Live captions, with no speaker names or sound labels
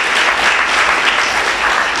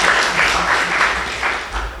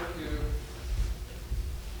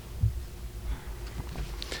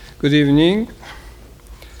Good evening.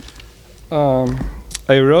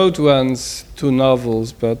 I wrote once 2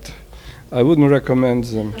 novels, but I wouldn't recommend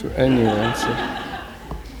them to anyone.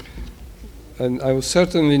 And I will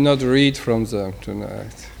certainly not read from them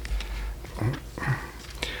tonight.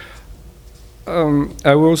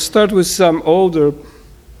 I will start with some older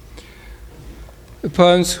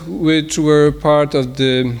poems which were part of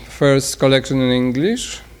the first collection in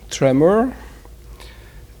English, Tremor,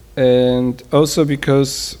 and also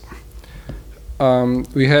because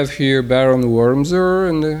we have here Baron Wormser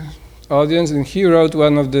in the audience, and he wrote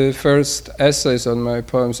one of the first essays on my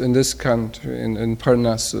poems in this country, in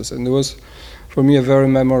Parnassus, and it was, for me, a very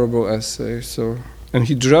memorable essay. So, and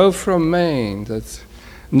he drove from Maine.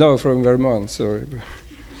 From Vermont. Sorry,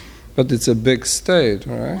 but it's a big state,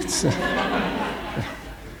 right?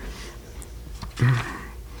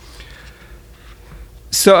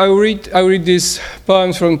 So I read these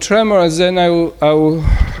poems from Tremor, and then I will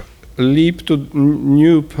leap to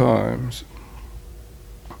new poems.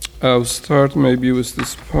 I'll start maybe with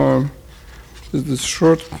this poem, with this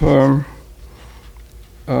short poem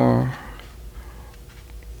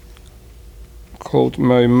called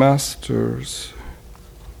My Masters.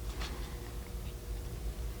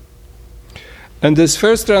 And these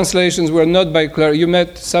first translations were not by Claire.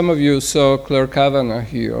 Some of you saw Claire Kavanagh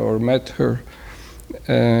here or met her,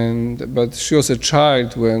 but she was a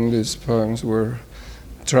child when these poems were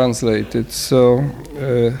translated. So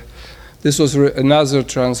this was another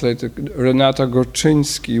translator, Renata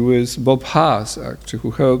Gorczyński, with Bob Haas, actually,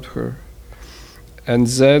 who helped her. And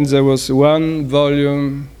then there was one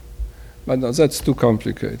volume, but no, that's too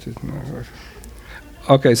complicated. No.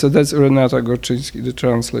 Okay, so that's Renata Gorczyński, the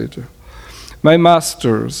translator. My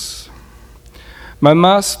masters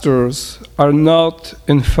are not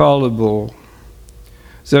infallible.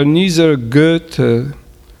 They're neither Goethe,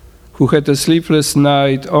 who had a sleepless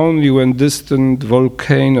night only when distant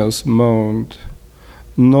volcanoes moaned,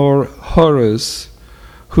 nor Horace,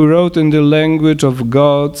 who wrote in the language of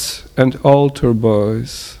gods and altar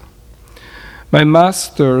boys. My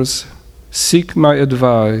masters seek my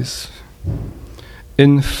advice.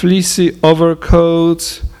 In fleecy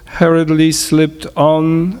overcoats, hurriedly slipped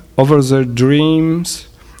on over their dreams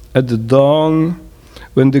at the dawn,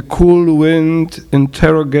 when the cool wind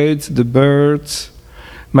interrogates the birds,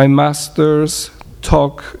 my masters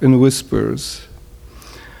talk in whispers.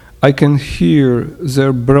 I can hear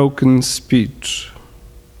their broken speech.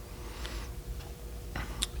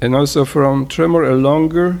 And also from Tremor, a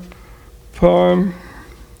longer poem.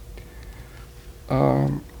 I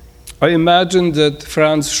imagine that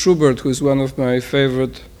Franz Schubert, who is one of my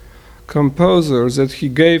favorite composers, that he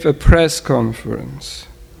gave a press conference,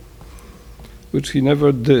 which he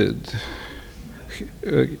never did.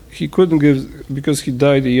 He couldn't give, because he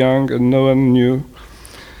died young and no one knew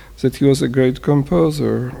that he was a great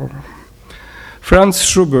composer. Franz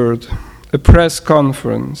Schubert, a press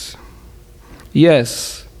conference.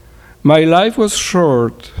 Yes, my life was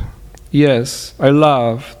short. Yes, I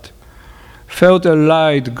loved, felt a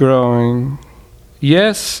light growing.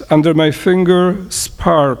 Yes, under my finger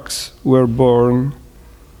sparks were born.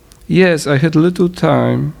 Yes, I had little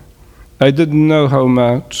time. I didn't know how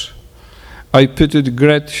much. I pitied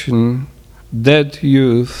Gretchen, dead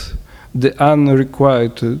youth, the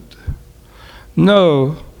unrequited.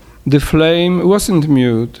 No, the flame wasn't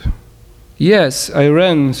mute. Yes, I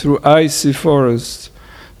ran through icy forests,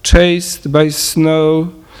 chased by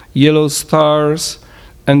snow, yellow stars,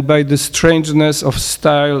 and by the strangeness of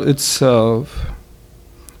style itself.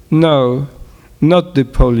 No, not the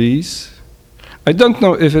police. I don't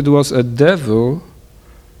know if it was a devil.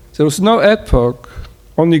 There was no epoch,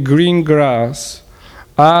 only green grass,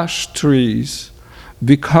 ash trees,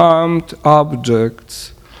 becalmed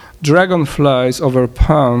objects, dragonflies over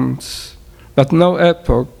ponds, but no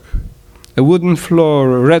epoch, a wooden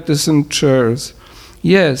floor, reticent chairs.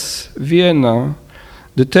 Yes, Vienna,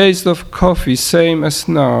 the taste of coffee same as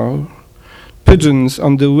now, pigeons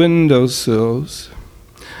on the windowsills.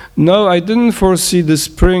 No, I didn't foresee the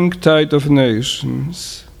springtide of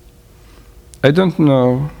nations. I don't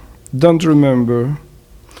know, don't remember.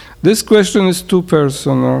 This question is too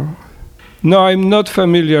personal. No, I'm not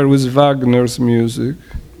familiar with Wagner's music.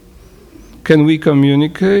 Can we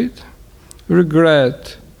communicate?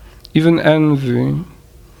 Regret, even envy.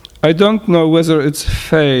 I don't know whether it's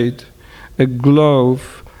fate, a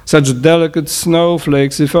glove, such delicate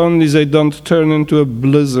snowflakes, if only they don't turn into a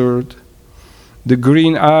blizzard. The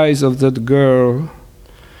green eyes of that girl.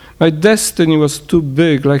 My destiny was too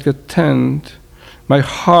big, like a tent. My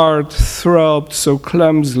heart throbbed so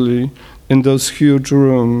clumsily in those huge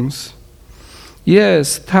rooms.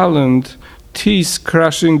 Yes, talent, teeth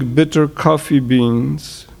crushing bitter coffee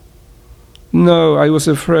beans. No, I was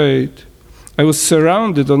afraid. I was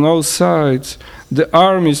surrounded on all sides. The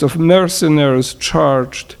armies of mercenaries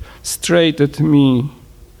charged straight at me.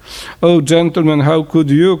 Oh, gentlemen, how could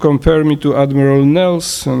you compare me to Admiral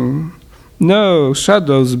Nelson? No,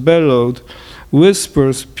 shadows bellowed,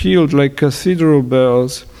 whispers pealed like cathedral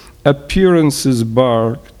bells, appearances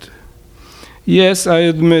barked. Yes, I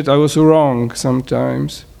admit I was wrong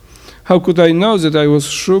sometimes. How could I know that I was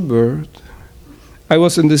Schubert? I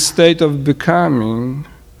was in the state of becoming,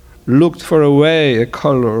 looked for a way, a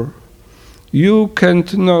color. You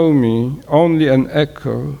can't know me, only an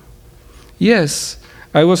echo. Yes,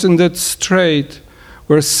 I was in that strait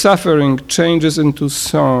where suffering changes into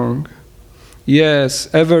song. Yes,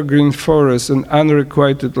 evergreen forest and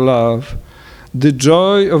unrequited love. The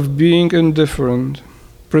joy of being indifferent.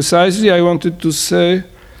 Precisely, I wanted to say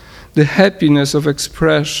the happiness of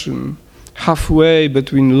expression, halfway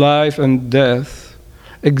between life and death.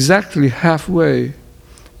 Exactly halfway.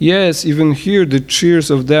 Yes, even here the cheers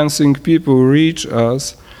of dancing people reach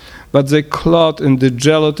us, but they clot in the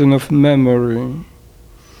gelatin of memory.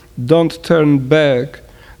 Don't turn back,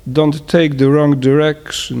 don't take the wrong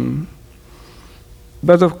direction.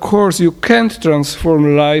 But of course you can't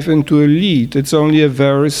transform life into a lead, it's only a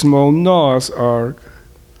very small Noah's Ark.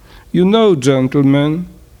 You know, gentlemen,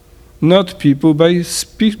 not people but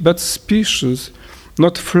species,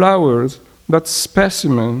 not flowers but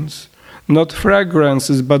specimens, not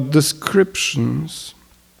fragrances but descriptions.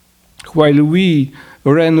 While we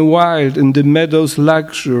ran wild in the meadow's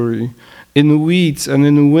luxury, in weeds and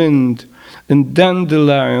in wind, in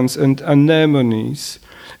dandelions and anemones,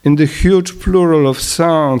 in the huge plural of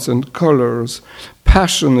sounds and colors,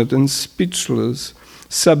 passionate and speechless,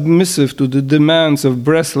 submissive to the demands of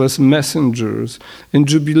breathless messengers, in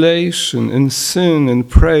jubilation, in sin and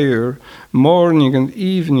prayer, morning and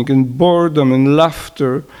evening, in boredom and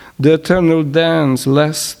laughter, the eternal dance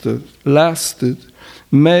lasted.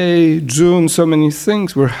 May, June, so many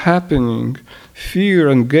things were happening. Fear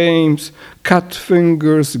and games, cut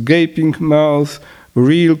fingers, gaping mouth,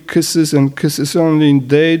 real kisses and kisses only in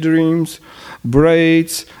daydreams,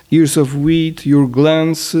 braids, ears of wheat, your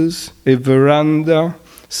glances, a veranda,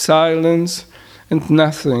 silence, and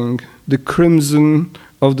nothing, the crimson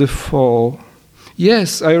of the fall.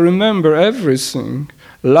 Yes, I remember everything,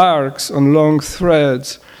 larks on long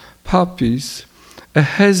threads, poppies, a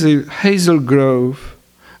hazel grove,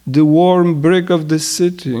 the warm brick of the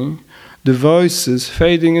city, the voices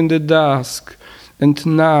fading in the dusk, and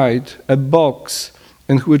night, a box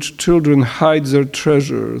in which children hide their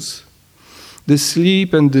treasures. The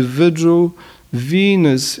sleep and the vigil,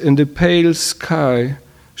 Venus in the pale sky,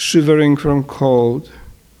 shivering from cold.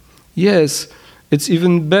 Yes, it's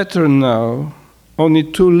even better now. Only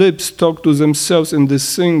two lips talk to themselves in the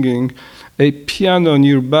singing, a piano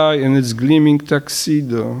nearby in its gleaming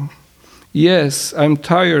tuxedo. Yes, I'm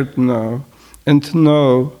tired now, and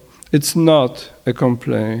no, it's not a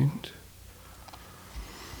complaint.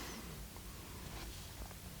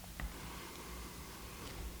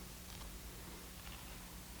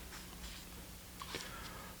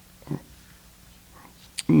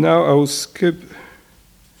 Now I will skip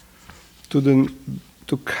to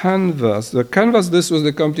Canvas. The Canvas, this was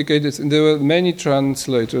the complicated, and there were many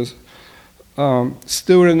translators.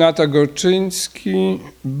 Still Renata Gorczyński,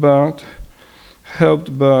 but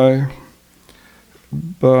helped by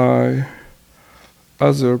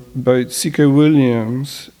C.K.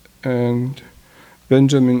 Williams and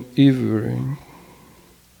Benjamin Ivory.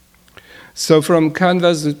 So from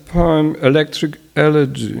Canvas, the poem Electric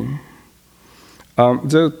Elegy.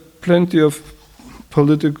 There are plenty of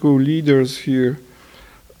political leaders here,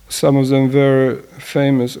 some of them very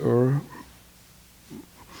famous or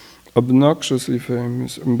obnoxiously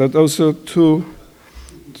famous, but also two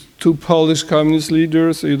Polish communist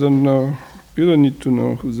leaders. You don't need to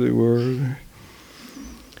know who they were.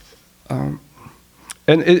 And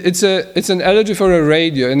it's an elegy for a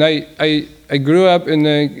radio. And I grew up in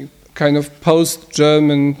a kind of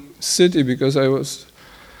post-German city because I was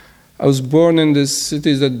born in this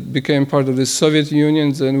city that became part of the Soviet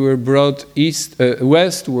Union, and we were brought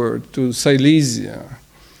westward to Silesia.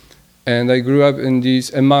 And I grew up in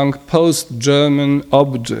among post-German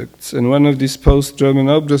objects. And one of these post-German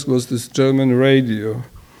objects was this German radio.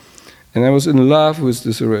 And I was in love with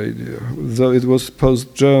this radio, though it was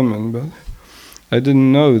post-German, but I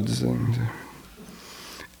didn't know it then.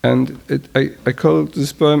 And I called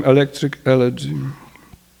this poem Electric Elegy.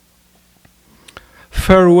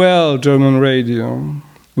 Farewell, German radio,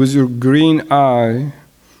 with your green eye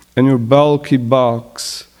and your bulky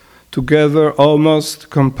box, together almost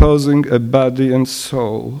composing a body and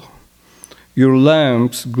soul. Your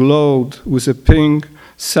lamps glowed with a pink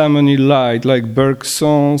salmony light like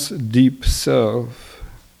Bergson's deep self.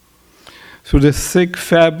 Through the thick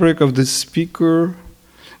fabric of the speaker,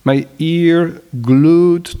 my ear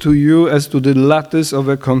glued to you as to the lattice of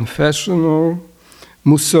a confessional.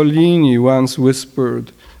 Mussolini once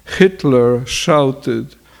whispered, Hitler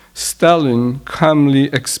shouted, Stalin calmly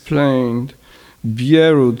explained,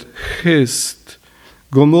 Bierut hissed,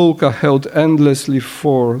 Gomulka held endlessly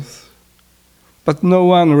forth. But no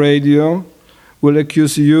one, radio, will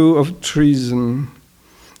accuse you of treason.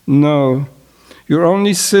 No, your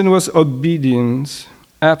only sin was obedience,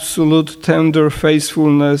 absolute tender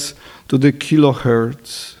faithfulness to the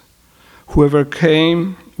kilohertz. Whoever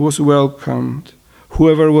came was welcomed.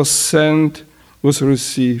 Whoever was sent was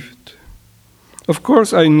received. Of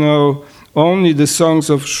course, I know only the songs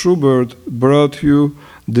of Schubert brought you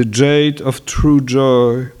the jade of true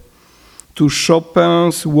joy. To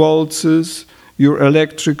Chopin's waltzes, your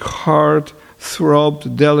electric heart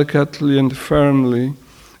throbbed delicately and firmly,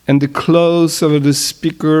 and the clothes of the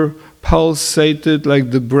speaker pulsated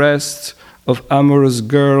like the breasts of amorous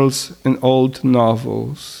girls in old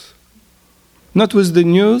novels. Not with the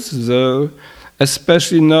news, though,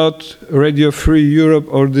 especially not Radio Free Europe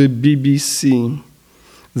or the BBC.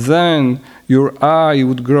 Then your eye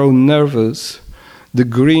would grow nervous, the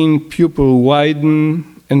green pupil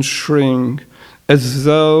widen and shrink, as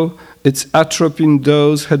though its atropine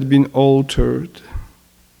dose had been altered.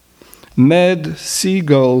 Mad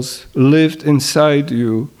seagulls lived inside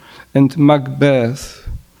you, and Macbeth.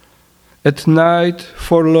 At night,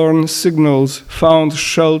 forlorn signals found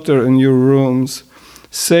shelter in your rooms.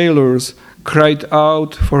 Sailors cried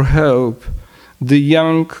out for help. The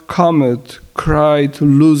young comet cried,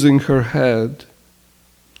 losing her head.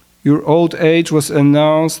 Your old age was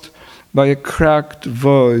announced by a cracked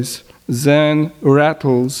voice, then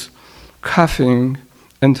rattles, coughing,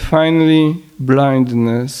 and finally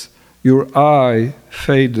blindness. Your eye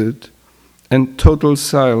faded, and total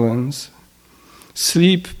silence.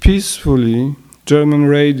 Sleep peacefully, German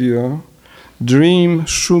radio. Dream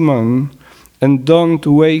Schumann, and don't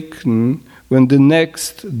waken when the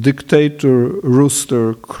next dictator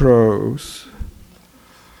rooster crows.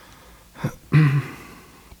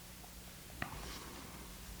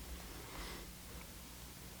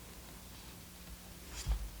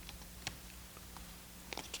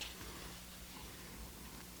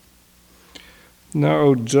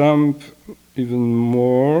 Now jump even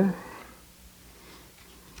more.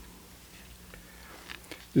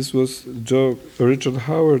 This was a joke, Richard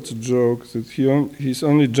Howard's joke, that he's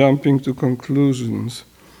only jumping to conclusions.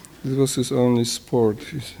 This was his only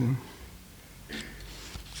sport, you see.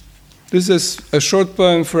 This is a short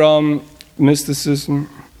poem from Mysticism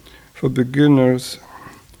for Beginners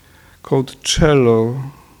called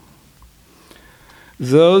Cello.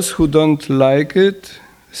 Those who don't like it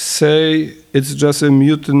say it's just a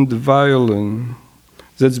mutant violin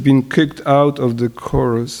that's been kicked out of the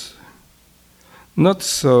chorus. Not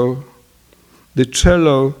so. The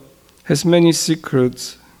cello has many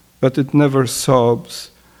secrets, but it never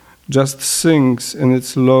sobs, just sings in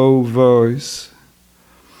its low voice.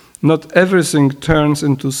 Not everything turns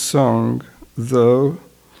into song, though.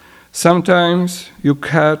 Sometimes you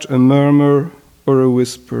catch a murmur or a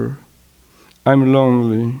whisper. I'm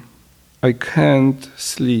lonely. I can't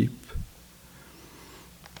sleep.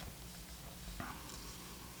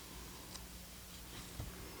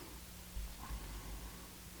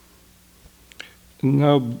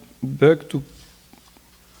 Now back to,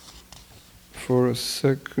 for a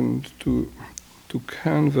second, to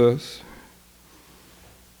canvas.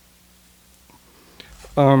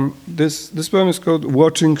 This poem is called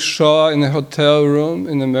Watching Shaw in a Hotel Room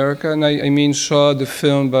in America, and I mean Shaw, the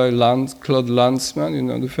film by Claude Lanzmann, you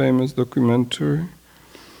know, the famous documentary.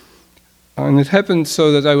 And it happened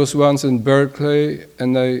so that I was once in Berkeley,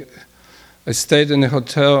 and I stayed in a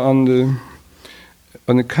hotel on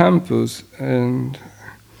the campus, and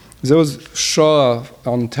there was Shaw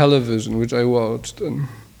on television, which I watched, and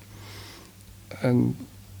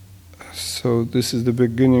so this is the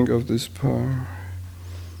beginning of this poem.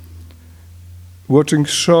 Watching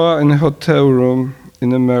Shaw in a hotel room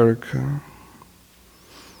in America.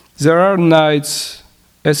 There are nights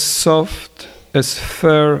as soft as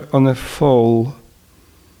fur on a fall,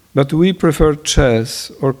 but we prefer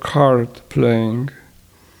chess or card playing.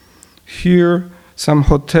 Here, some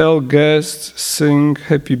hotel guests sing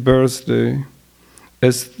happy birthday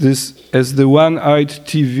as the one-eyed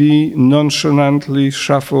TV nonchalantly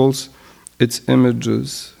shuffles its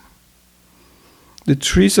images. The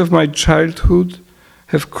trees of my childhood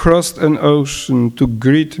have crossed an ocean to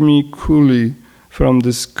greet me coolly from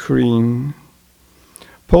the screen.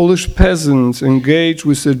 Polish peasants engage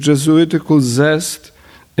with a Jesuitical zest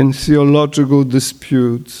in theological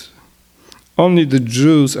disputes. Only the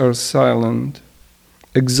Jews are silent,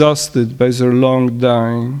 exhausted by their long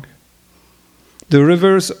dying. The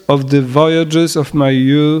rivers of the voyages of my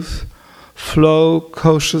youth flow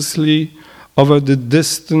cautiously over the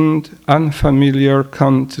distant, unfamiliar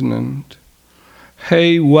continent.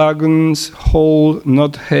 Hay wagons haul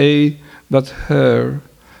not hay, but hair,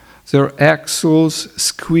 their axles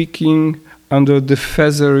squeaking under the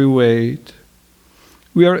feathery weight.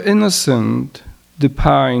 We are innocent, the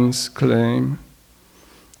pines claim.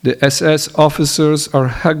 The SS officers are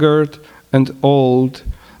haggard and old.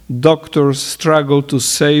 Doctors struggle to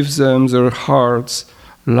save them, their hearts,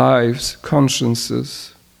 lives,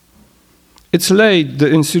 consciences. It's late, the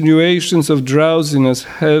insinuations of drowsiness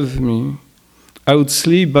have me. I would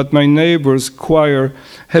sleep, but my neighbors choir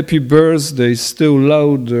happy birthday still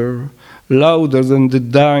louder, louder than the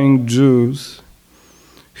dying Jews.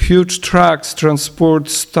 Huge trucks transport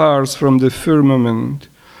stars from the firmament.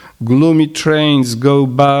 Gloomy trains go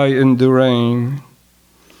by in the rain.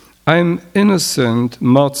 I am innocent,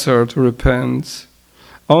 Mozart repents.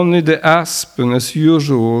 Only the aspen, as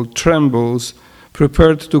usual, trembles,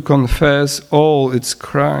 prepared to confess all its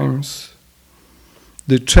crimes.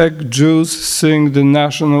 The Czech Jews sing the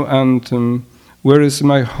national anthem, "Where is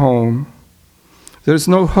my home?" There is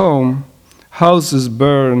no home. Houses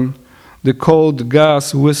burn. The cold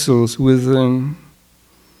gas whistles within.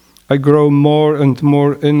 I grow more and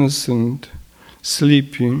more innocent,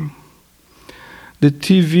 sleeping. The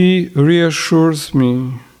TV reassures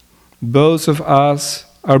me. Both of us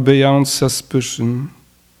are beyond suspicion.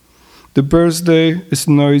 The birthday is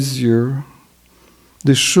noisier.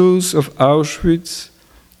 The shoes of Auschwitz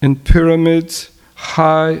in pyramids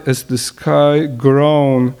high as the sky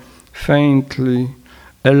groan faintly.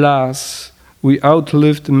 Alas, we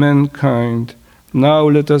outlived mankind. Now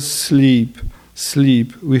let us sleep,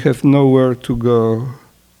 sleep. We have nowhere to go.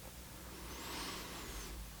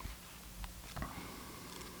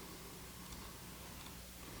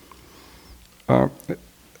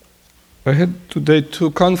 I had today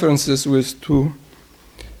two conferences with two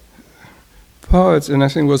poets, and I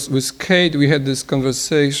think it was with Kate we had this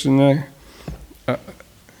conversation.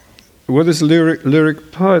 What is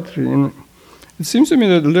lyric poetry? And it seems to me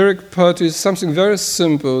that lyric poetry is something very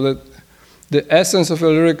simple, that the essence of a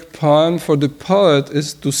lyric poem for the poet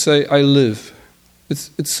is to say, I live.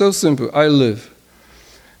 It's so simple, I live.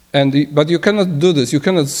 But you cannot do this. You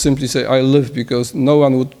cannot simply say, I live, because no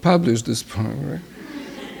one would publish this poem, right?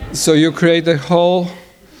 So you create a whole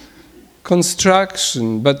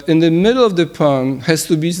construction, but in the middle of the poem has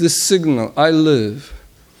to be the signal, I live.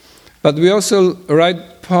 But we also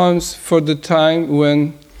write poems for the time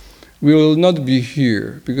when we will not be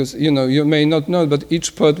here, because, you may not know, but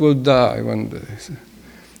each poet will die one day.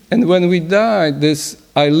 And when we die, this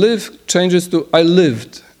I live changes to I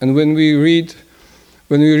lived. And when we read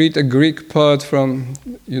a Greek poet from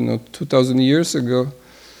 2,000 years ago,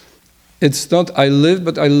 it's not I live,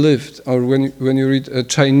 but I lived. Or when you read a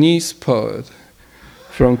Chinese poet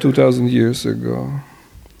from 2,000 years ago.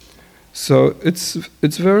 So it's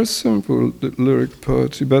very simple, the lyric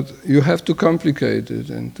poetry, but you have to complicate it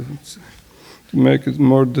and to make it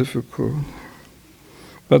more difficult.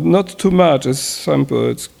 But not too much, as some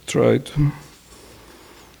poets try to.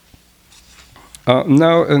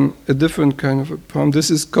 Now a different kind of a poem.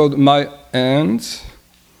 This is called My Ants.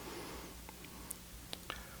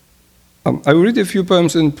 I read a few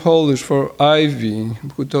poems in Polish for Ivy,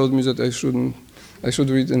 who told me that I should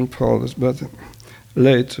read in Polish, but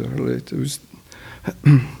later.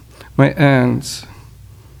 My ants.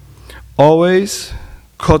 Always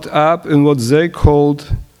caught up in what they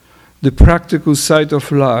called the practical side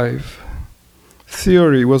of life.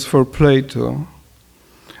 Theory was for Plato.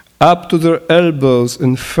 Up to their elbows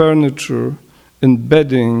in furniture, in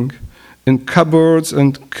bedding, in cupboards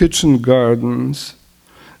and kitchen gardens,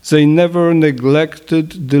 they never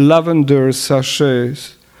neglected the lavender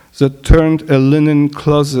sachets that turned a linen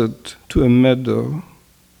closet to a meadow.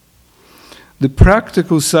 The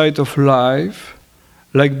practical side of life,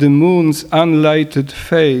 like the moon's unlighted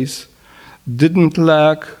face, didn't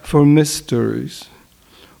lack for mysteries.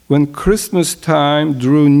 When Christmas time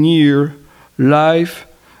drew near, life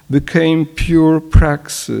became pure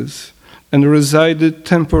praxis and resided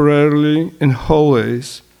temporarily in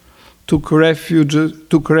hallways, took refuge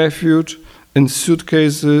in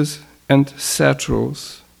suitcases and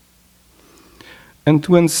satchels. And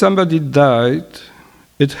when somebody died,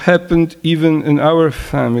 it happened even in our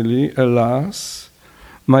family, alas,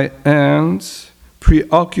 My ants,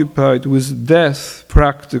 preoccupied with death's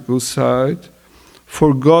practical side,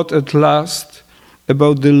 forgot at last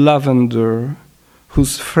about the lavender,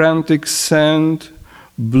 whose frantic scent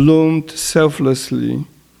bloomed selflessly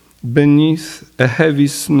beneath a heavy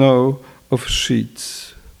snow of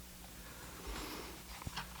sheets.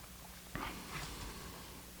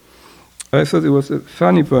 I thought it was a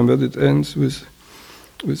funny poem, but it ends with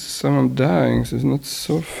someone dying, so it's not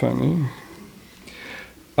so funny.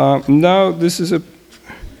 Now this is a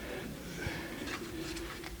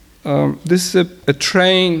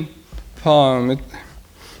train poem,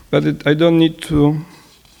 I don't need to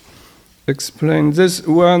explain. This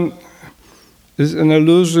one is an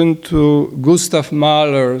allusion to Gustav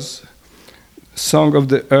Mahler's Song of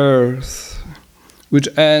the Earth, which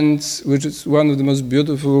is one of the most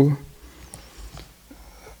beautiful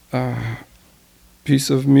piece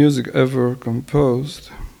of music ever composed.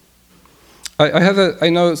 I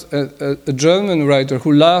know a German writer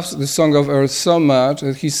who loves the Song of Earth so much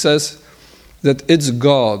that he says that it's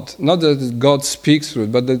God, not that God speaks through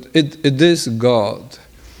it, but that it is God.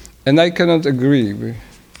 And I cannot agree.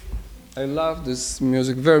 I love this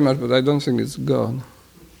music very much, but I don't think it's God.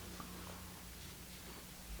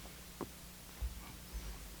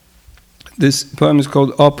 This poem is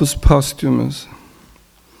called Opus Posthumus.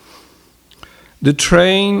 The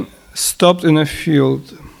train stopped in a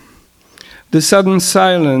field. The sudden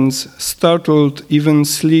silence startled even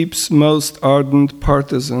sleep's most ardent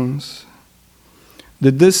partisans.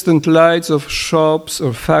 The distant lights of shops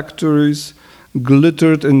or factories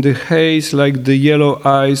glittered in the haze like the yellow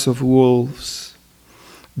eyes of wolves.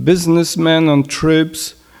 Businessmen on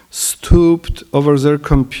trips stooped over their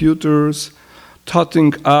computers,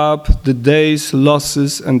 totting up the day's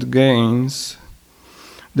losses and gains.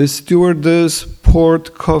 The stewardess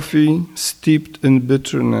poured coffee steeped in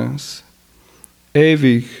bitterness.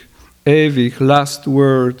 Ewig, ewig, last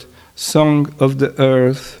word, song of the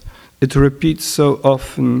earth, it repeats so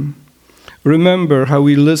often. Remember how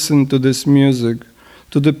we listened to this music,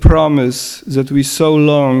 to the promise that we so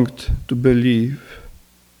longed to believe.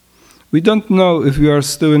 We don't know if we are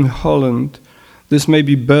still in Holland. This may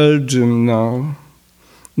be Belgium now.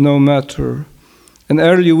 No matter. An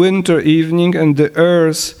early winter evening and the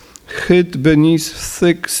earth hid beneath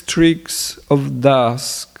thick streaks of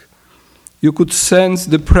dusk. You could sense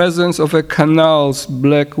the presence of a canal's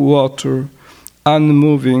black water,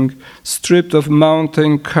 unmoving, stripped of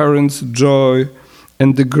mountain currents' joy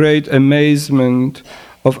and the great amazement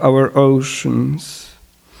of our oceans.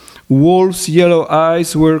 Wolves' yellow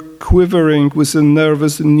eyes were quivering with a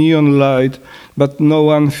nervous neon light, but no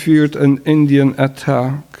one feared an Indian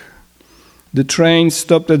attack. The train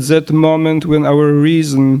stopped at that moment when our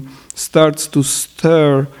reason starts to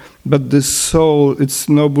stir, but the soul, its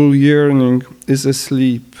noble yearning, is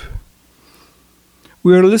asleep.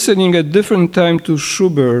 We are listening at different time to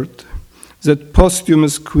Schubert, that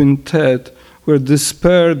posthumous quintet where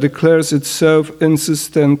despair declares itself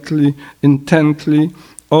insistently, intently,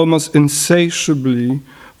 almost insatiably,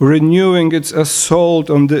 renewing its assault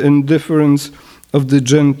on the indifference of the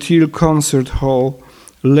genteel concert hall,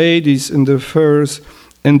 ladies in their furs,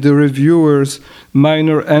 and the reviewers,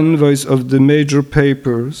 minor envoys of the major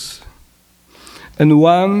papers. And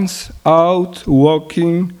once, out,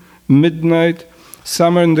 walking, midnight,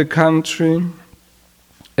 summer in the country,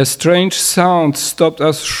 a strange sound stopped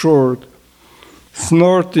us short,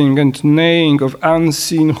 snorting and neighing of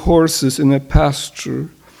unseen horses in a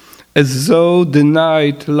pasture, as though the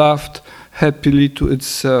night laughed happily to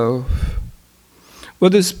itself.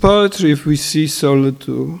 What is poetry if we see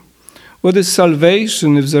solitude? What is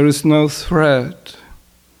salvation if there is no threat?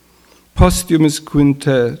 Posthumous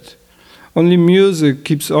quintet. Only music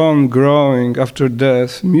keeps on growing after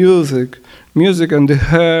death. Music and the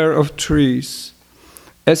hair of trees.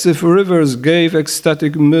 As if rivers gave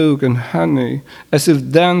ecstatic milk and honey, as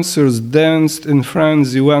if dancers danced in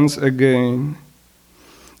frenzy once again.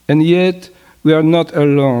 And yet we are not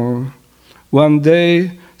alone. One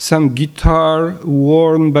day some guitar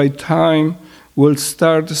worn by time will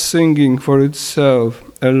start singing for itself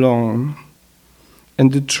alone.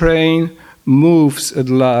 And the train moves at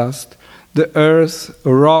last. The earth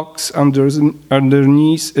rocks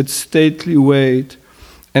underneath its stately weight,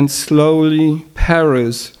 and slowly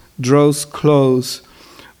Paris draws close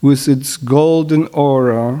with its golden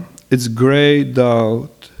aura, its gray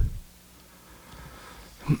doubt.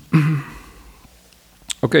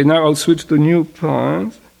 Okay, now I'll switch to new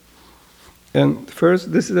poems. And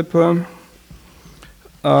first, this is a poem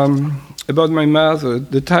about my mother.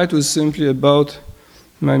 The title is simply about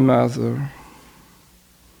my mother.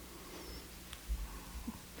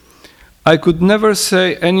 I could never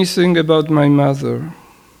say anything about my mother,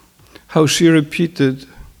 how she repeated,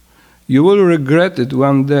 "You will regret it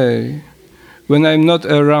one day when I'm not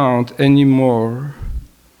around anymore,"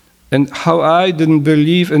 and how I didn't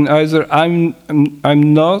believe in either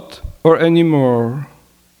I'm not or anymore.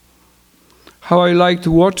 How I liked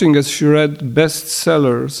watching as she read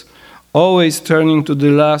bestsellers, always turning to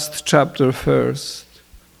the last chapter first.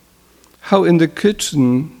 How in the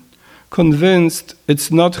kitchen, convinced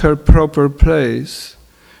it's not her proper place,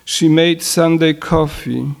 she made Sunday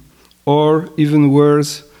coffee, or even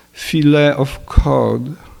worse, filet of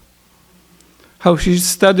cod. How she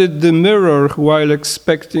studied the mirror while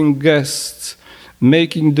expecting guests,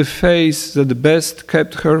 making the face that best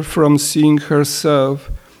kept her from seeing herself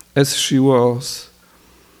as she was.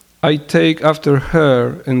 I take after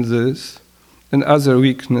her in this and other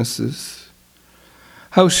weaknesses.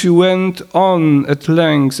 How she went on at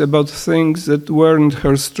length about things that weren't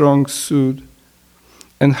her strong suit,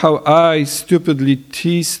 and how I stupidly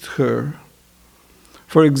teased her.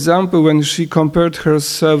 For example, when she compared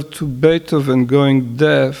herself to Beethoven going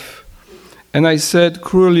deaf, and I said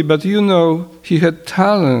cruelly, "But you know, he had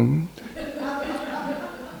talent."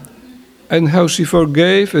 And how she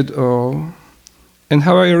forgave it all, and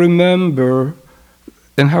how I remember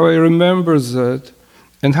that,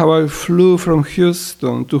 and how I flew from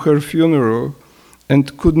Houston to her funeral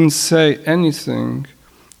and couldn't say anything,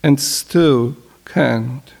 and still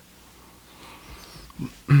can't.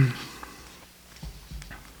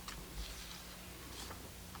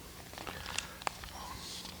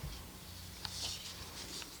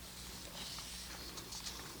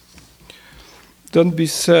 Don't be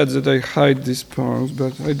sad that I hide these poems,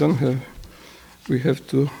 but I don't have. We have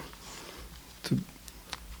to.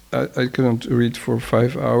 I cannot read for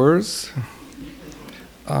 5 hours.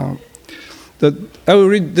 That I will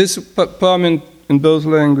read this poem in both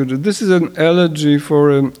languages. This is an elegy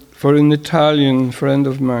for an Italian friend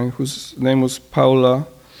of mine whose name was Paola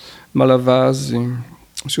Malavasi.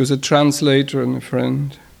 She was a translator and a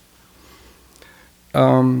friend.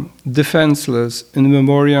 Defenseless, in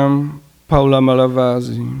memoriam Paola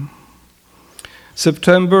Malavasi.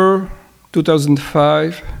 September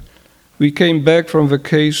 2005, we came back from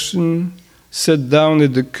vacation, sat down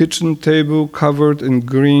at the kitchen table covered in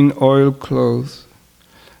green oilcloth.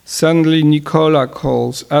 Suddenly Nicola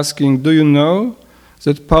calls, asking, "Do you know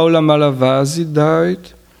that Paola Malavasi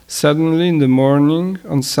died suddenly in the morning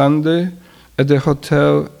on Sunday at a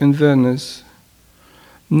hotel in Venice?"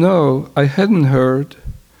 No, I hadn't heard.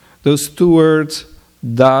 Those two words,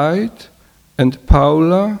 died and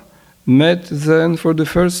Paola, met then for the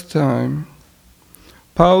first time.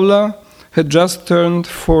 Paola had just turned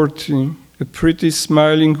 40, a pretty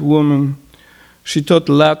smiling woman. She taught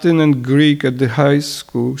Latin and Greek at the high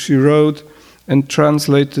school. She wrote and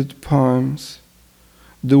translated poems.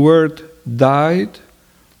 The word died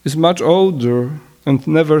is much older and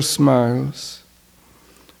never smiles.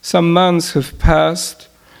 Some months have passed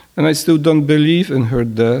and I still don't believe in her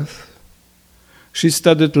death. She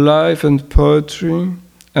studied life and poetry,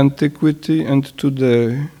 antiquity and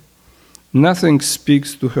today. Nothing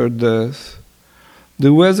speaks to her death.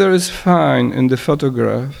 The weather is fine in the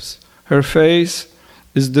photographs. Her face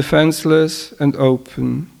is defenseless and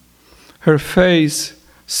open. Her face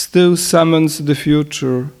still summons the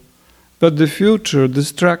future, but the future,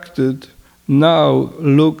 distracted, now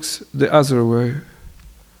looks the other way.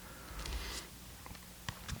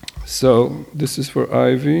 So, this is for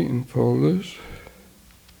Ivy in Polish.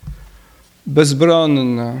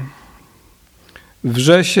 Bezbronna.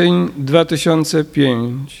 Wrzesień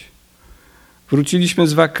 2005. Wróciliśmy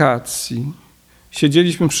z wakacji.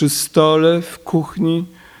 Siedzieliśmy przy stole w kuchni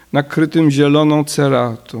nakrytym zieloną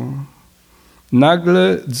ceratą.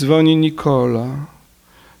 Nagle dzwoni Nicola.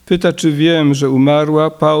 Pyta, czy wiem, że umarła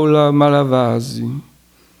Paola Malavasi.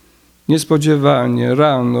 Niespodziewanie,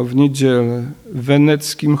 rano, w niedzielę, w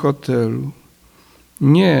weneckim hotelu.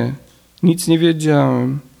 Nie, nic nie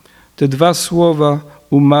wiedziałem. Te dwa słowa,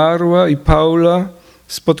 umarła i Paola,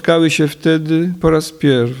 spotkały się wtedy po raz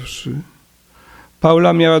pierwszy.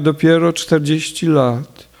 Paola miała dopiero 40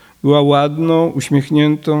 lat. Była ładną,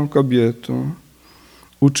 uśmiechniętą kobietą.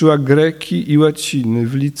 Uczyła greki i łaciny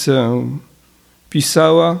w liceum.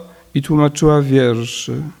 Pisała i tłumaczyła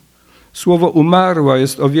wiersze. Słowo umarła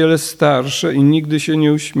jest o wiele starsze i nigdy się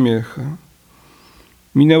nie uśmiecha.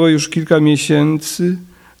 Minęło już kilka miesięcy,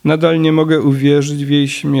 nadal nie mogę uwierzyć w jej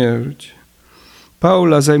śmierć.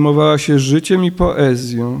 Paola zajmowała się życiem i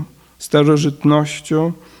poezją,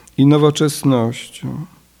 starożytnością i nowoczesnością.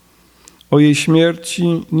 O jej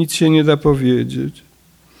śmierci nic się nie da powiedzieć.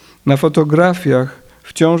 Na fotografiach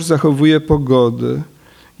wciąż zachowuje pogodę.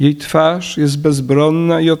 Jej twarz jest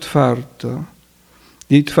bezbronna i otwarta.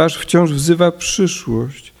 Jej twarz wciąż wzywa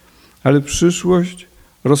przyszłość, ale przyszłość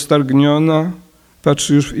roztargniona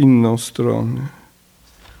patrzy już w inną stronę.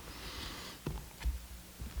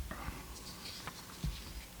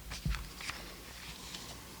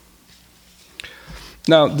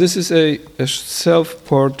 Now, this is a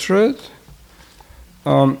self-portrait.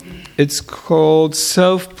 It's called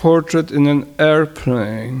Self-Portrait in an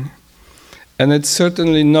Airplane. And it's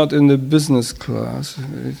certainly not in the business class.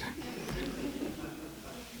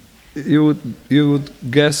 You would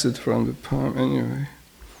guess it from the poem anyway.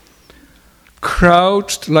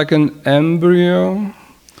 Crouched like an embryo,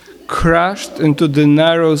 crushed into the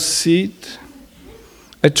narrow seat,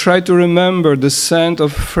 I try to remember the scent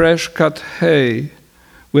of fresh cut hay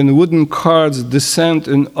when wooden carts descend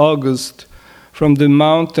in August from the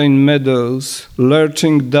mountain meadows,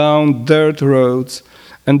 lurching down dirt roads,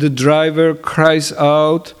 and the driver cries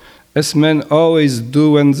out, as men always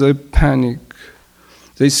do when they panic.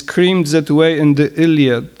 They screamed that way in the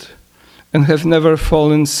Iliad and have never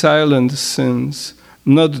fallen silent since,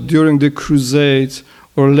 not during the Crusades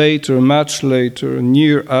or later, much later,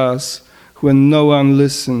 near us, when no one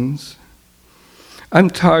listens. I'm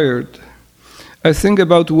tired. I think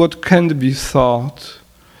about what can't be thought,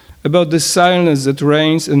 about the silence that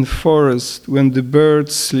reigns in forest when the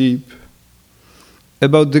birds sleep,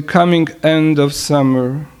 about the coming end of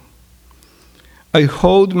summer. I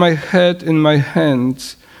hold my head in my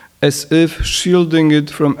hands as if shielding it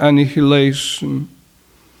from annihilation.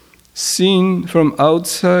 Seen from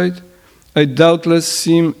outside, I doubtless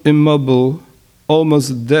seem immobile,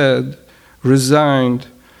 almost dead, resigned,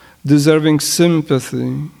 deserving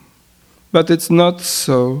sympathy. But it's not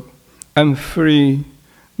so. I'm free,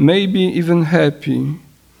 maybe even happy.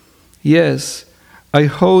 Yes, I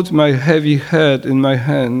hold my heavy head in my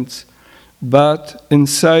hands, but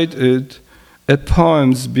inside it, a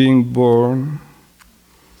poem's being born.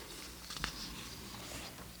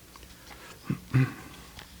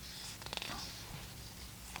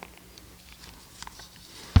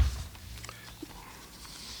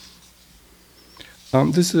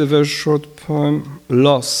 This is a very short poem,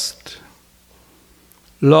 Lost.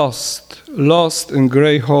 Lost, lost in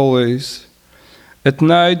grey hallways. At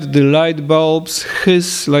night the light bulbs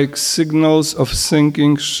hiss like signals of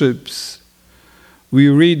sinking ships. We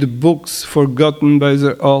read books forgotten by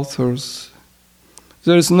their authors.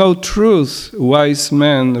 There is no truth, wise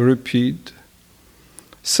men repeat.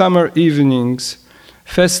 Summer evenings,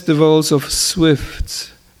 festivals of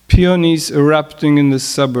swifts, peonies erupting in the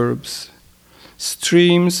suburbs.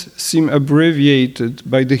 Streams seem abbreviated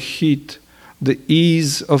by the heat, the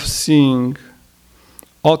ease of seeing.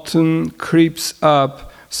 Autumn creeps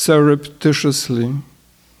up surreptitiously.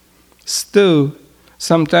 Still,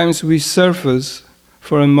 sometimes we surface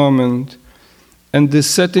for a moment, and the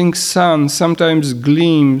setting sun sometimes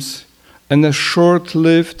gleams, and a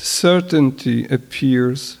short-lived certainty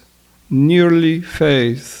appears, nearly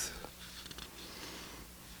faith.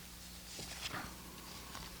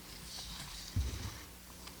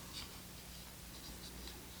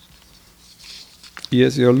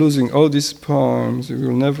 Yes, you're losing all these poems. You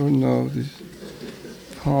will never know these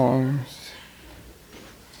poems.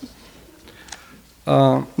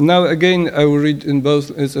 Now again, I will read in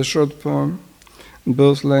both. It's a short poem in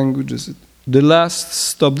both languages. The Last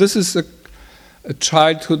Stop. This is a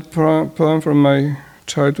childhood poem from my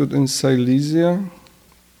childhood in Silesia,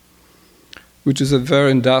 which is a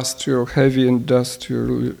very industrial, heavy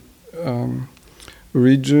industrial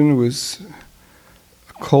region with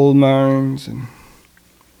coal mines. And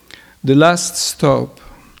the last stop.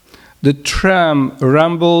 The tram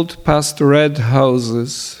rumbled past red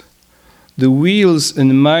houses. The wheels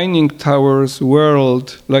in mining towers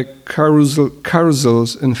whirled like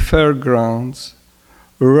carousels in fairgrounds.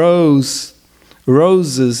 Roses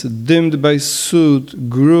dimmed by soot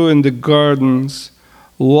grew in the gardens.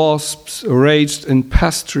 Wasps raged in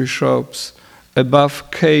pastry shops above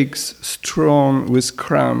cakes strewn with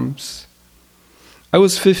crumbs. I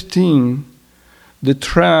was 15. The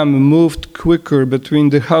tram moved quicker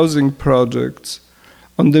between the housing projects.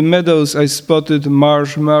 On the meadows I spotted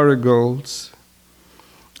marsh marigolds.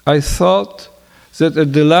 I thought that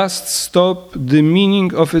at the last stop the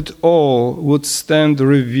meaning of it all would stand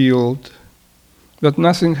revealed. But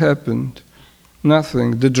nothing happened.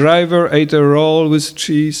 Nothing. The driver ate a roll with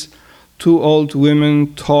cheese. Two old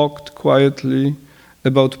women talked quietly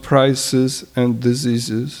about prices and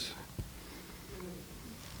diseases.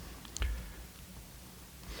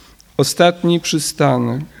 Ostatni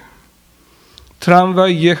przystanek.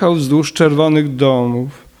 Tramwaj jechał wzdłuż czerwonych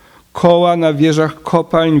domów. Koła na wieżach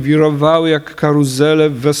kopalń wirowały jak karuzele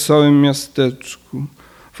w wesołym miasteczku.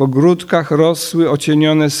 W ogródkach rosły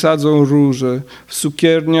ocienione sadzą róże, w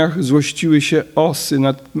cukierniach złościły się osy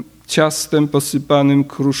nad ciastem posypanym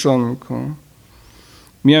kruszonką.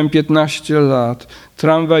 Miałem 15 lat.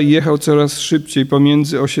 Tramwaj jechał coraz szybciej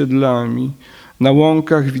pomiędzy osiedlami. Na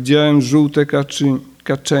łąkach widziałem żółte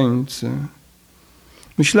kaczeńce.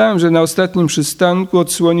 Myślałem, że na ostatnim przystanku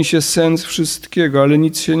odsłoni się sens wszystkiego, ale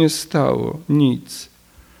nic się nie stało. Nic.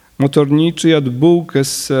 Motorniczy jadł bułkę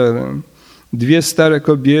z serem. 2 stare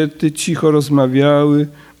kobiety cicho rozmawiały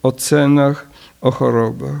o cenach, o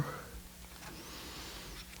chorobach.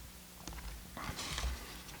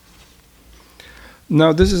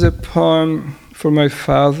 Now this is a poem for my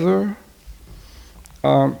father.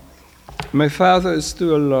 My father is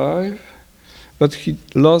still alive, but he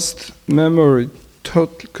lost memory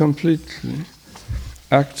completely.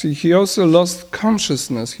 Actually, he also lost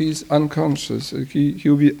consciousness. He's unconscious. He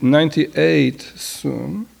will be 98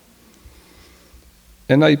 soon.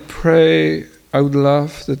 And I pray, I would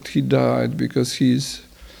love that he died because he's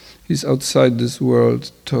outside this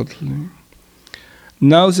world totally.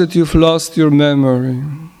 Now that you've lost your memory,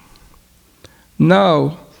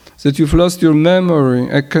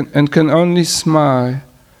 and can only smile,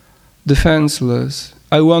 defenseless,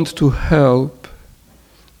 I want to help.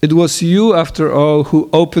 It was you, after all, who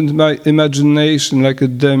opened my imagination like a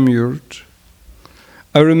demiurge.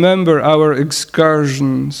 I remember our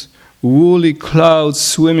excursions, woolly clouds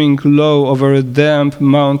swimming low over a damp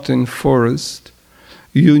mountain forest.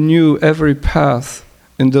 You knew every path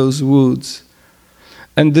in those woods.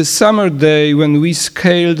 And the summer day when we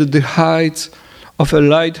scaled the heights of a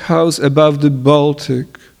lighthouse above the Baltic,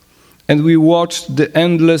 and we watched the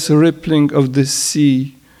endless rippling of the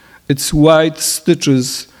sea, its white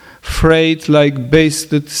stitches frayed like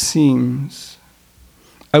basted seams.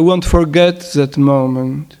 I won't forget that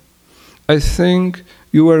moment. I think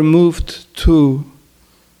you were moved too.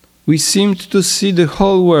 We seemed to see the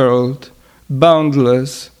whole world,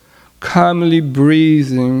 boundless, calmly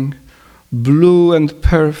breathing, blue and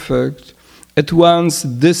perfect, at once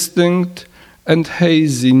distinct and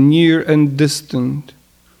hazy, near and distant.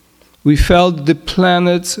 We felt the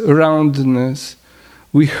planet's roundness.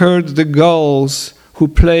 We heard the gulls who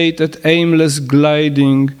played at aimless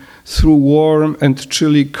gliding through warm and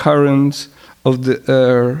chilly currents of the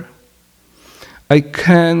air. I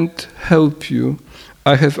can't help you.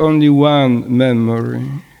 I have only one memory.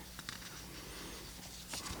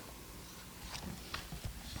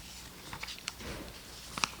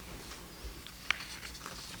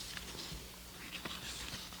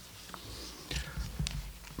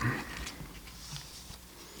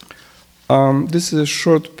 This is a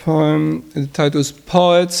short poem. The title is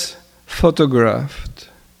Poets Photographed.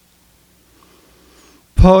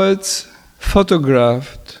 Poets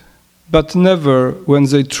photographed, but never when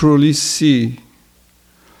they truly see.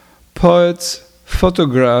 Poets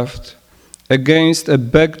photographed against a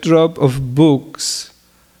backdrop of books,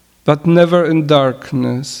 but never in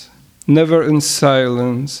darkness, never in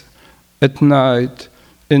silence, at night,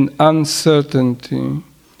 in uncertainty,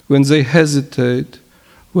 when they hesitate,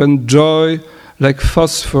 when joy, like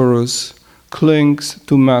phosphorus, clings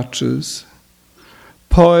to matches.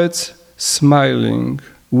 Poets smiling,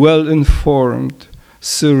 well-informed,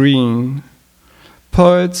 serene.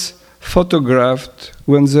 Poets photographed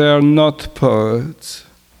when they are not poets.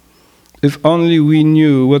 If only we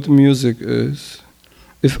knew what music is.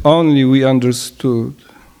 If only we understood.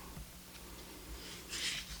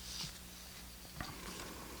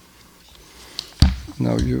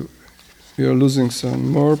 Now you're losing some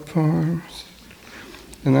more poems,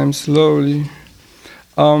 and I'm slowly.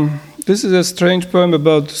 This is a strange poem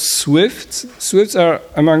about swifts. Swifts are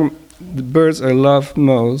among the birds I love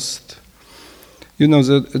most. You know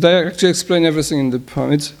that they actually explain everything in the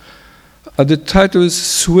poem. The title is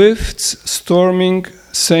Swifts Storming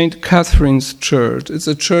St. Catherine's Church. It's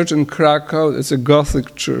a church in Krakow. It's a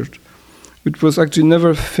Gothic church, which was actually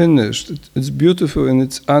never finished. It's beautiful in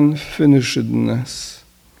its unfinishedness.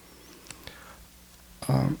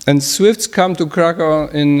 And swifts come to Krakow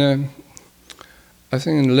I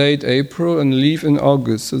think in late April and leave in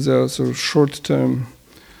August. So they are sort of short-term.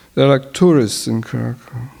 They're like tourists in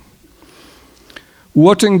Krakow.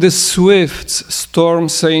 Watching the swifts storm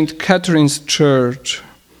St. Catherine's Church,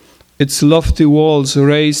 its lofty walls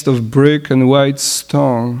raised of brick and white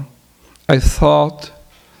stone, I thought,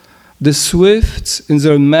 the swifts in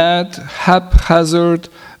their mad, haphazard,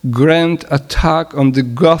 grand attack on the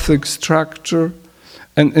Gothic structure,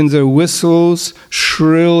 and in their whistles,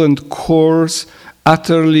 shrill and coarse,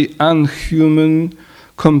 utterly unhuman,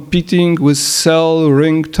 competing with cell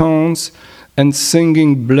ringtones and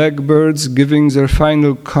singing blackbirds giving their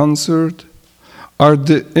final concert, are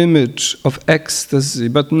the image of ecstasy,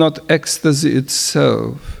 but not ecstasy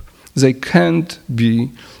itself. They can't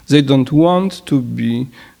be, they don't want to be,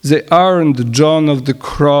 they aren't John of the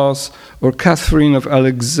Cross or Catherine of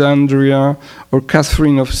Alexandria or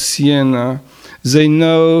Catherine of Siena. They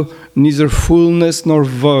know neither fullness nor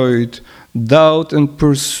void, doubt and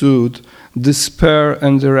pursuit, despair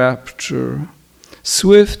and rapture.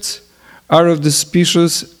 Swifts are of the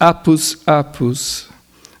species Apus apus.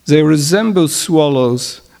 They resemble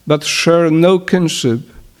swallows, but share no kinship.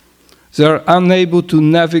 They are unable to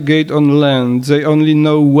navigate on land. They only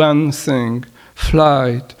know one thing,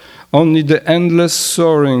 flight, only the endless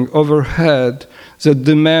soaring overhead that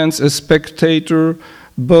demands a spectator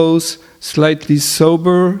both slightly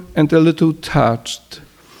sober and a little touched.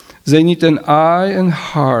 They need an eye and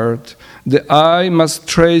heart. The eye must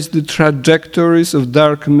trace the trajectories of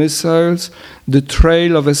dark missiles, the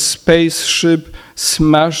trail of a spaceship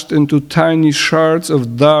smashed into tiny shards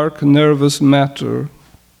of dark nervous matter.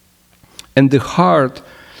 And the heart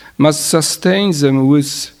must sustain them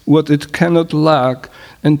with what it cannot lack,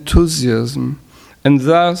 enthusiasm. And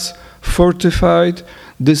thus, fortified,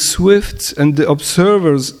 the Swifts and the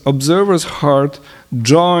observer's heart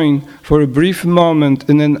join for a brief moment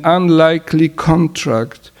in an unlikely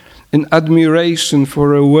contract, in admiration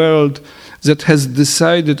for a world that has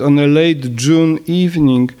decided on a late June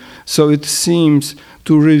evening, so it seems,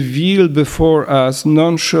 to reveal before us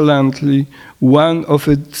nonchalantly one of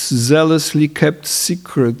its zealously kept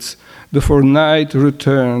secrets before night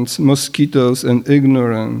returns, mosquitoes and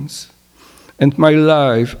ignorance. And my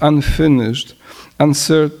life, unfinished,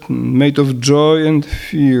 uncertain, made of joy and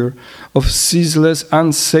fear, of ceaseless,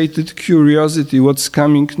 unsated curiosity, what's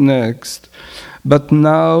coming next. But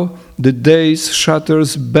now the day's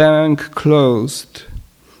shutters bang closed,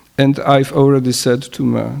 and I've already said too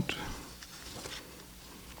much.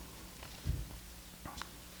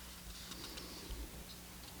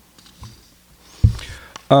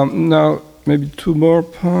 Now, maybe two more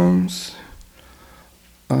poems.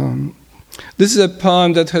 This is a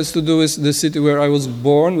poem that has to do with the city where I was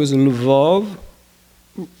born, with Lvov,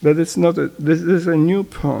 but it's not. This is a new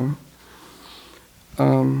poem.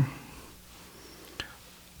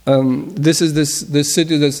 This is the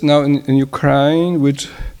city that's now in Ukraine, which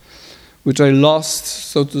I lost,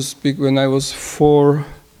 so to speak, when I was 4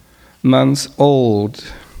 months old.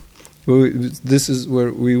 This is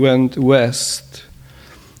where we went west.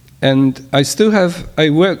 And I still have. I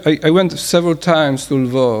went several times to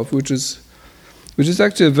Lvov, which is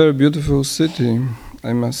actually a very beautiful city,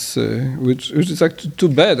 I must say. Which is actually too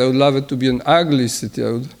bad. I would love it to be an ugly city.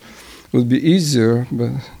 It would be easier.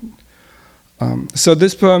 But so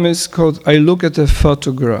this poem is called "I Look at a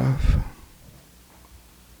Photograph."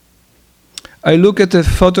 I look at a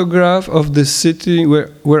photograph of the city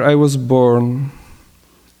where I was born,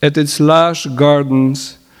 at its lush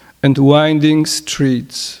gardens and winding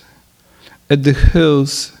streets, at the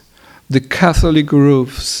hills, the Catholic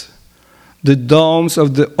roofs, the domes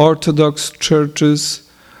of the Orthodox churches,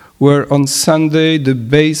 where on Sunday the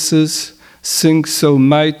basses sing so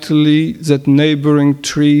mightily that neighboring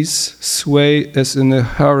trees sway as in a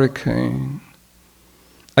hurricane.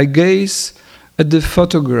 I gaze at the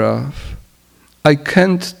photograph. I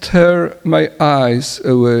can't tear my eyes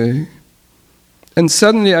away. And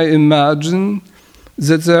suddenly I imagine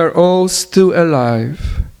that they are all still alive,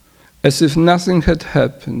 as if nothing had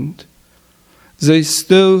happened. They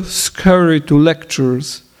still scurry to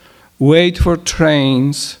lectures, wait for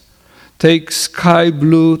trains, take sky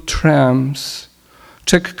blue trams,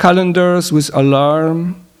 check calendars with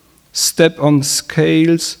alarm, step on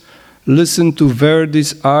scales, listen to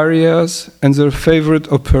Verdi's arias and their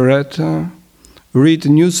favorite operetta, read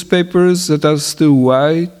newspapers that are still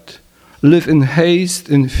white, live in haste,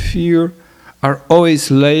 in fear, are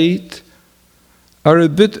always late, are a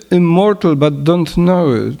bit immortal but don't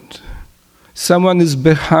know it. Someone is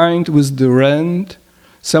behind with the rent,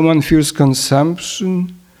 someone fears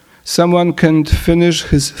consumption, someone can't finish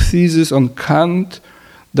his thesis on Kant,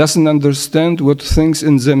 doesn't understand what things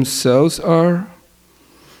in themselves are.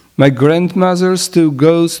 My grandmother still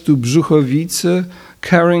goes to Brzuchowice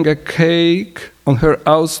carrying a cake on her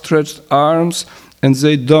outstretched arms and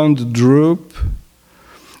they don't droop.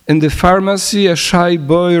 In the pharmacy, a shy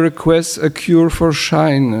boy requests a cure for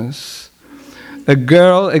shyness. A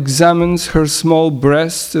girl examines her small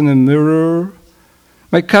breasts in a mirror.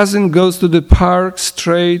 My cousin goes to the park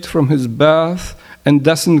straight from his bath and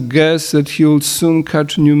doesn't guess that he will soon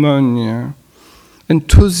catch pneumonia.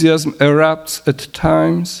 Enthusiasm erupts at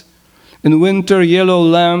times. In winter, yellow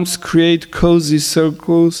lamps create cozy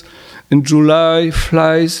circles. In July,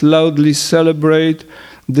 flies loudly celebrate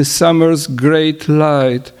the summer's great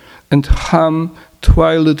light and hum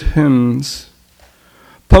twilight hymns.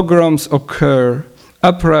 Pogroms occur,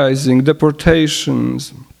 uprising,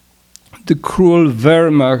 deportations. The cruel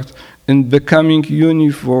Wehrmacht in becoming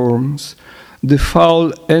uniforms. The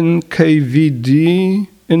foul NKVD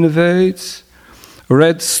invades.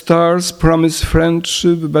 Red stars promise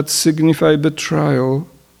friendship but signify betrayal.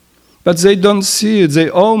 But they don't see it, they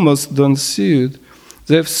almost don't see it.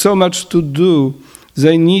 They have so much to do.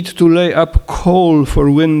 They need to lay up coal for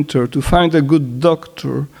winter, to find a good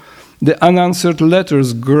doctor. The unanswered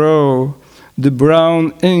letters grow. The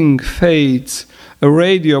brown ink fades. A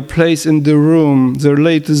radio plays in the room, their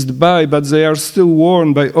latest buy, but they are still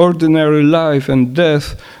worn by ordinary life and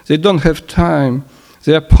death. They don't have time.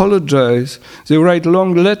 They apologize. They write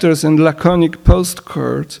long letters and laconic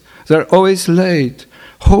postcards. They're always late,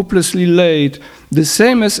 hopelessly late, the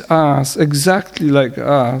same as us, exactly like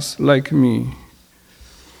us, like me.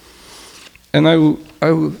 And I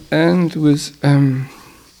will end with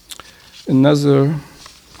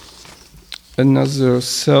another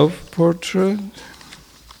self-portrait.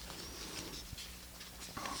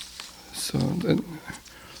 So then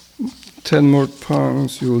 10 more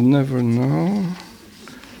pounds you will never know,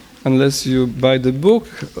 unless you buy the book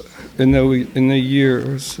in a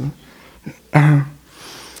year or so.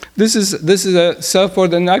 This is a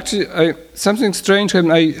self-portrait, and actually something strange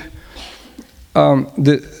happened.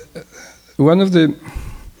 One of the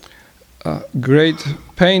great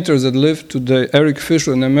painters that lived today, Eric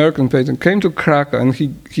Fisher, an American painter, came to Krakow, and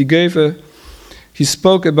he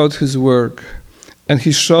spoke about his work, and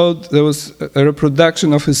he showed, there was a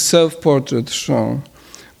reproduction of his self-portrait shown,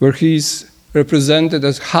 where he's represented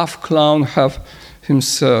as half clown, half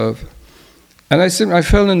himself. And I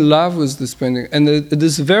fell in love with this painting. And at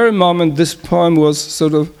this very moment, this poem was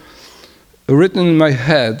sort of written in my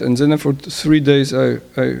head. And then for 3 days, I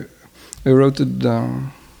wrote it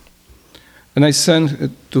down. And I sent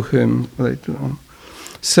it to him later on.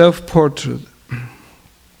 Self-portrait.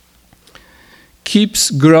 Keeps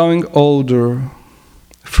growing older.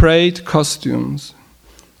 Frayed costumes.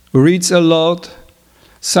 Reads a lot.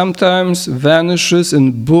 Sometimes vanishes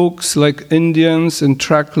in books like Indians in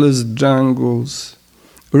trackless jungles.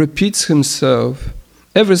 Repeats himself.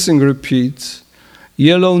 Everything repeats.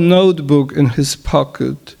 Yellow notebook in his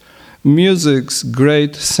pocket. Music's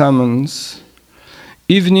great summons.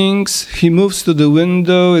 Evenings, he moves to the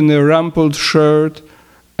window in a rumpled shirt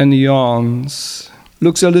and yawns.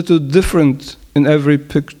 Looks a little different in every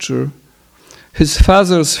picture. His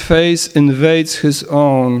father's face invades his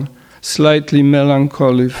own, slightly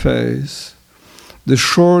melancholy face. The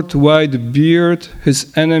short white beard,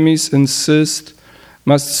 his enemies insist,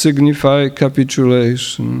 must signify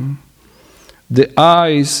capitulation. The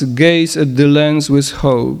eyes gaze at the lens with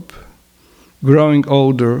hope, growing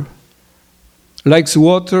older. Likes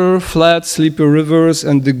water, flat, sleepy rivers,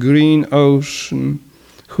 and the green ocean.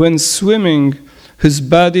 When swimming, his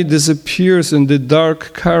body disappears in the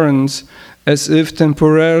dark currents, as if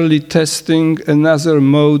temporarily testing another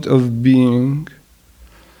mode of being.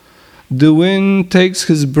 The wind takes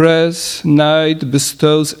his breath, night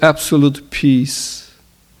bestows absolute peace.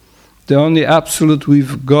 The only absolute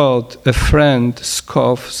we've got, a friend,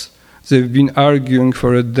 scoffs. They've been arguing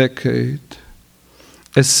for a decade.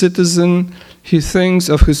 As citizen, he thinks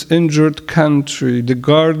of his injured country, the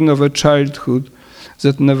garden of a childhood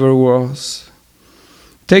that never was.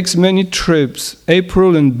 Takes many trips,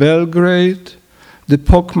 April in Belgrade, the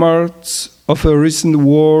pockmarks of a recent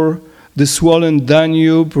war, the swollen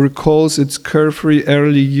Danube recalls its carefree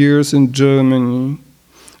early years in Germany.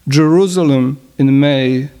 Jerusalem in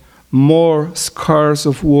May, more scars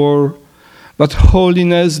of war, but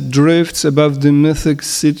holiness drifts above the mythic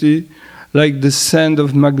city like the scent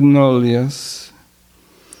of magnolias.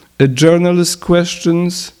 A journalist's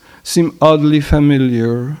questions seem oddly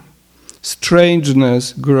familiar.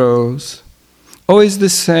 Strangeness grows. Always the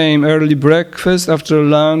same, early breakfast, after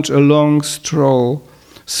lunch a long stroll,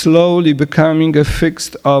 slowly becoming a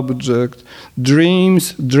fixed object.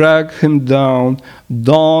 Dreams drag him down,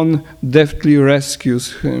 dawn deftly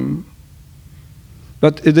rescues him.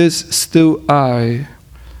 But it is still I,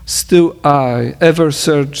 ever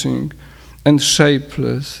searching and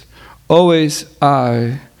shapeless, always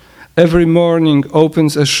I. Every morning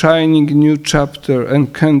opens a shining new chapter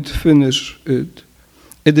and can't finish it.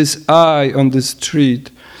 It is I on the street,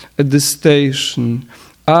 at the station,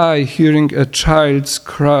 I hearing a child's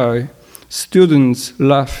cry, students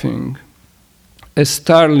laughing, a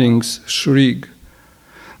starling's shriek.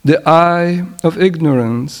 The eye of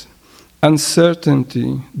ignorance,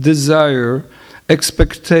 uncertainty, desire,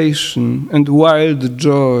 expectation, and wild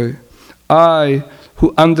joy. I,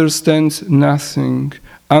 who understands nothing,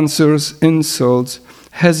 answers insults,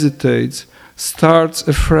 hesitates, starts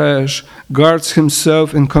afresh, guards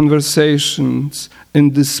himself in conversations,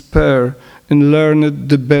 in despair, in learned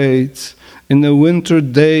debates, in a winter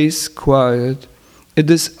day's quiet. It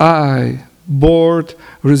is I, bored,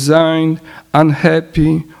 resigned,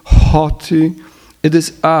 unhappy, haughty. It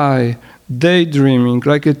is I, daydreaming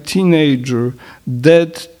like a teenager,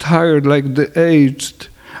 dead tired like the aged.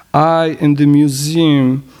 I in the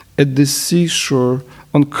museum, at the seashore,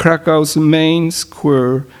 on Krakow's main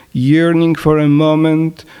square, yearning for a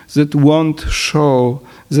moment that won't show,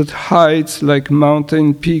 that hides like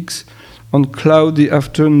mountain peaks on cloudy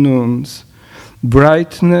afternoons.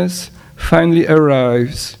 Brightness finally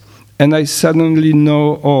arrives, and I suddenly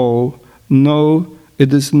know all. No,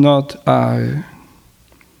 it is not I.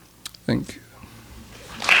 Thank you.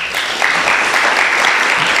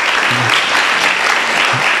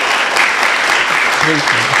 Thank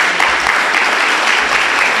you.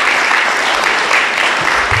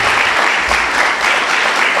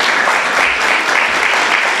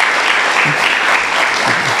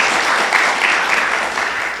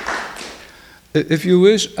 If you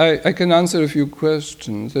wish, I can answer a few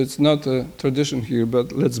questions. It's not a tradition here,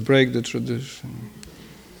 but let's break the tradition.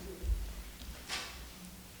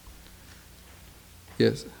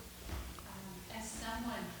 Yes? As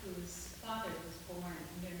someone whose father was born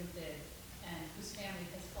near Lvov and whose family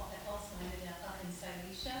has also ended up in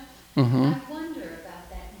Silesia, I wonder about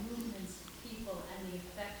that movement's people and the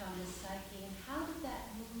effect on the psyche, and how did that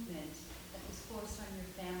movement that was forced on your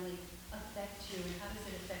family affect you, and how does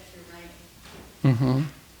it affect your writing?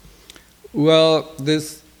 Well,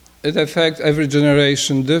 it affects every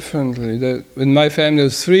generation differently. In my family,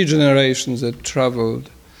 there's 3 generations that traveled.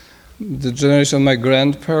 The generation of my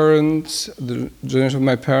grandparents, the generation of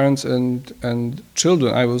my parents, and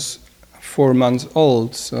children. I was 4 months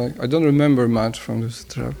old, so I don't remember much from this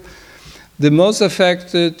travel. The most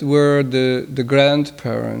affected were the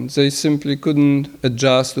grandparents. They simply couldn't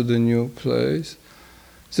adjust to the new place.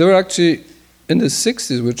 They were actually in the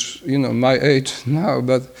 60s, which, my age now,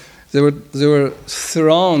 but they were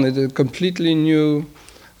thrown at a completely new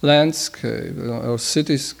landscape or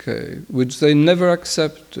cityscape, which they never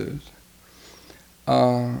accepted.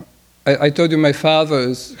 I told you my father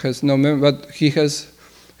has no memory, but he has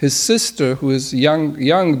his sister, who is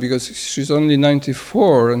young because she's only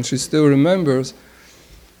 94 and she still remembers.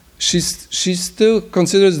 She still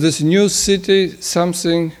considers this new city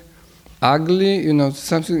something ugly,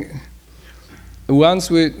 something. Once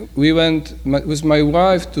we went with my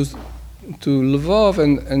wife to Lvov,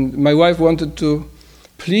 and my wife wanted to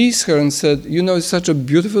please her and said, it's such a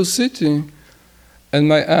beautiful city. And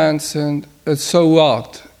my aunt said, so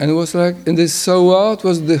what? And it was like, in this so what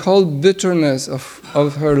was the whole bitterness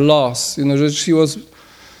of her loss, that she was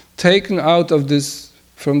taken out of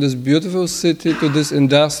from this beautiful city to this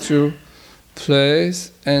industrial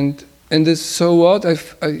place. And in this so what, I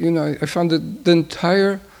found the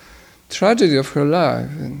entire tragedy of her life.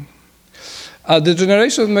 And, the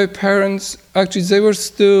generation of my parents, actually, they were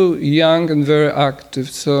still young and very active,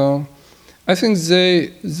 so I think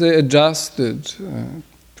they adjusted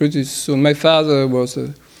pretty soon. My father was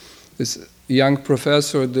this young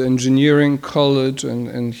professor at the engineering college,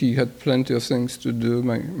 and he had plenty of things to do,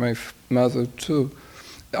 my mother too.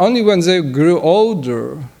 Only when they grew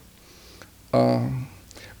older,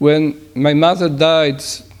 when my mother died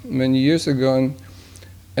many years ago,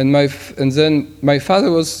 and then my father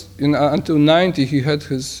was, until 90, he had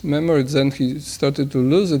his memory, then he started to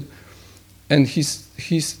lose it. And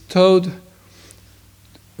he told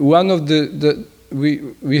one of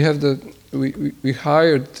we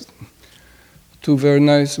hired 2 very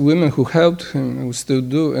nice women who helped him, who still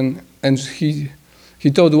do, and he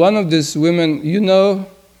told one of these women,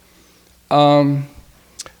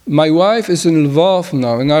 my wife is in Lvov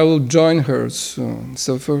now, and I will join her soon.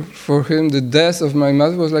 So for him, the death of my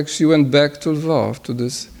mother was like she went back to Lvov, to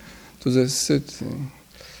this city.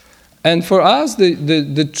 And for us,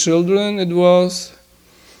 the children, it was,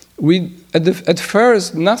 at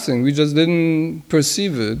first, nothing. We just didn't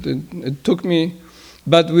perceive it. It took me,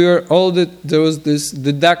 but there was this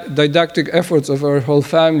didactic efforts of our whole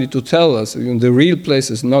family to tell us, the real place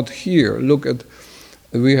is not here. Look at,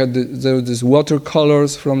 there were these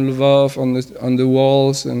watercolors from Lvov on the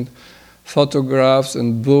walls, and photographs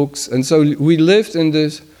and books. And so we lived in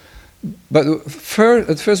this, but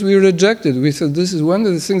at first we rejected. We thought this is one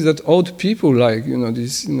of the things that old people like,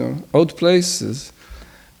 these old places.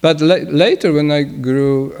 But later, when I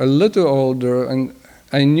grew a little older, and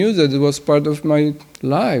I knew that it was part of my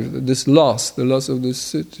life, this loss, the loss of this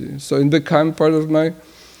city. So it became part of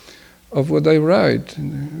what I write.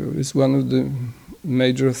 It's one of the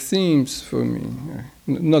major themes for me.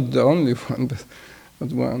 Not the only one,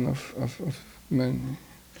 but one of many.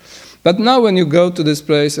 But now when you go to this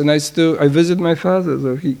place, and I visit my father,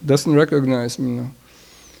 though he doesn't recognize me now.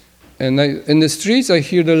 And in the streets I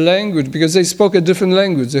hear the language, because they spoke a different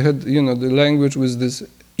language. They had, the language was this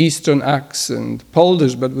Eastern accent,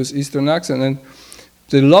 Polish, but with Eastern accent. And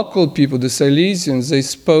the local people, the Silesians, they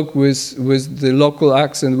spoke with the local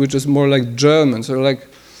accent, which is more like German. So like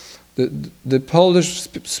the Polish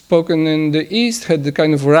spoken in the East had the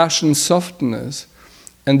kind of Russian softness,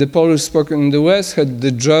 and the Polish spoken in the West had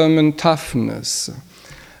the German toughness.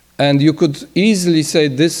 And you could easily say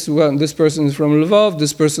this person is from Lvov,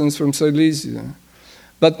 this person is from Silesia.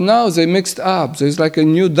 But now they mixed up. There's like a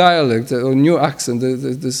new dialect or new accent.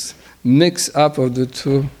 There's this mix up of the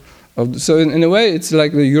two. So in a way, it's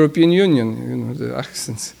like the European Union. The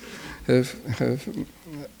accents have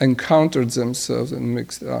encountered themselves and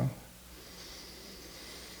mixed up.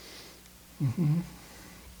 Mm-hmm.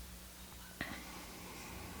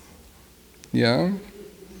 Yeah.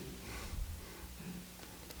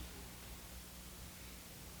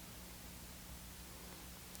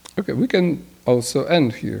 Okay, we can also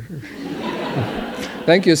end here.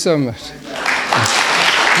 Thank you so much.